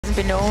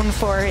hasn't been known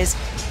for his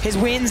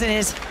wins and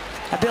his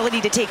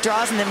ability to take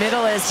draws in the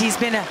middle, as he's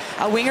been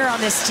a winger on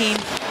this team.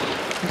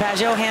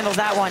 Pajot handles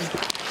that one.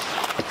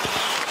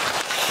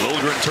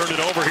 Liljegren turned it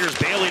over. Here's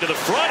Bailey to the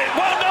front. It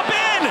wound up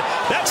in!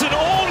 That's an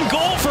own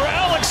goal for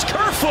Alex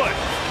Kerfoot.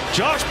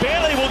 Josh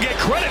Bailey will get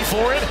credit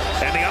for it,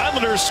 and the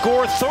Islanders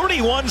score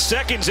 31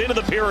 seconds into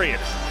the period.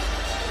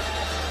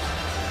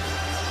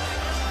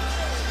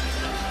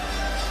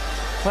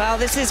 Well,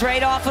 this is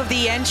right off of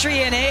the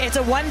entry, and it's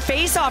a one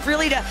face-off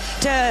really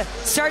to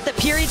start the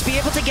period, to be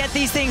able to get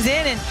these things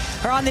in, and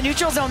or on the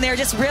neutral zone there,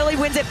 just really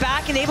wins it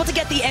back and able to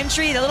get the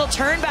entry, the little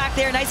turn back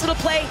there, nice little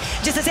play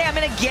just to say I'm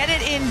going to get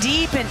it in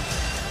deep and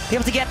be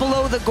able to get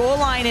below the goal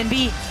line and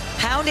be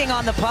pounding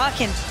on the puck,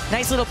 and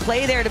nice little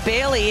play there to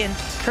Bailey. And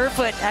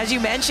Kerfoot, as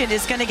you mentioned,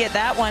 is going to get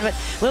that one, but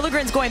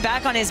Liljegren's going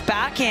back on his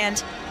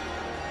backhand.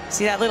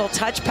 See that little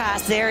touch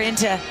pass there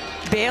into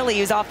Bailey,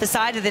 who's off the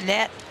side of the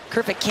net.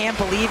 Kerfoot can't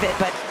believe it,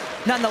 but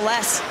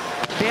nonetheless,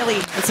 Bailey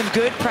with some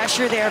good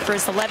pressure there for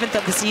his 11th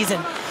of the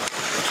season.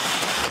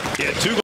 Yeah, 2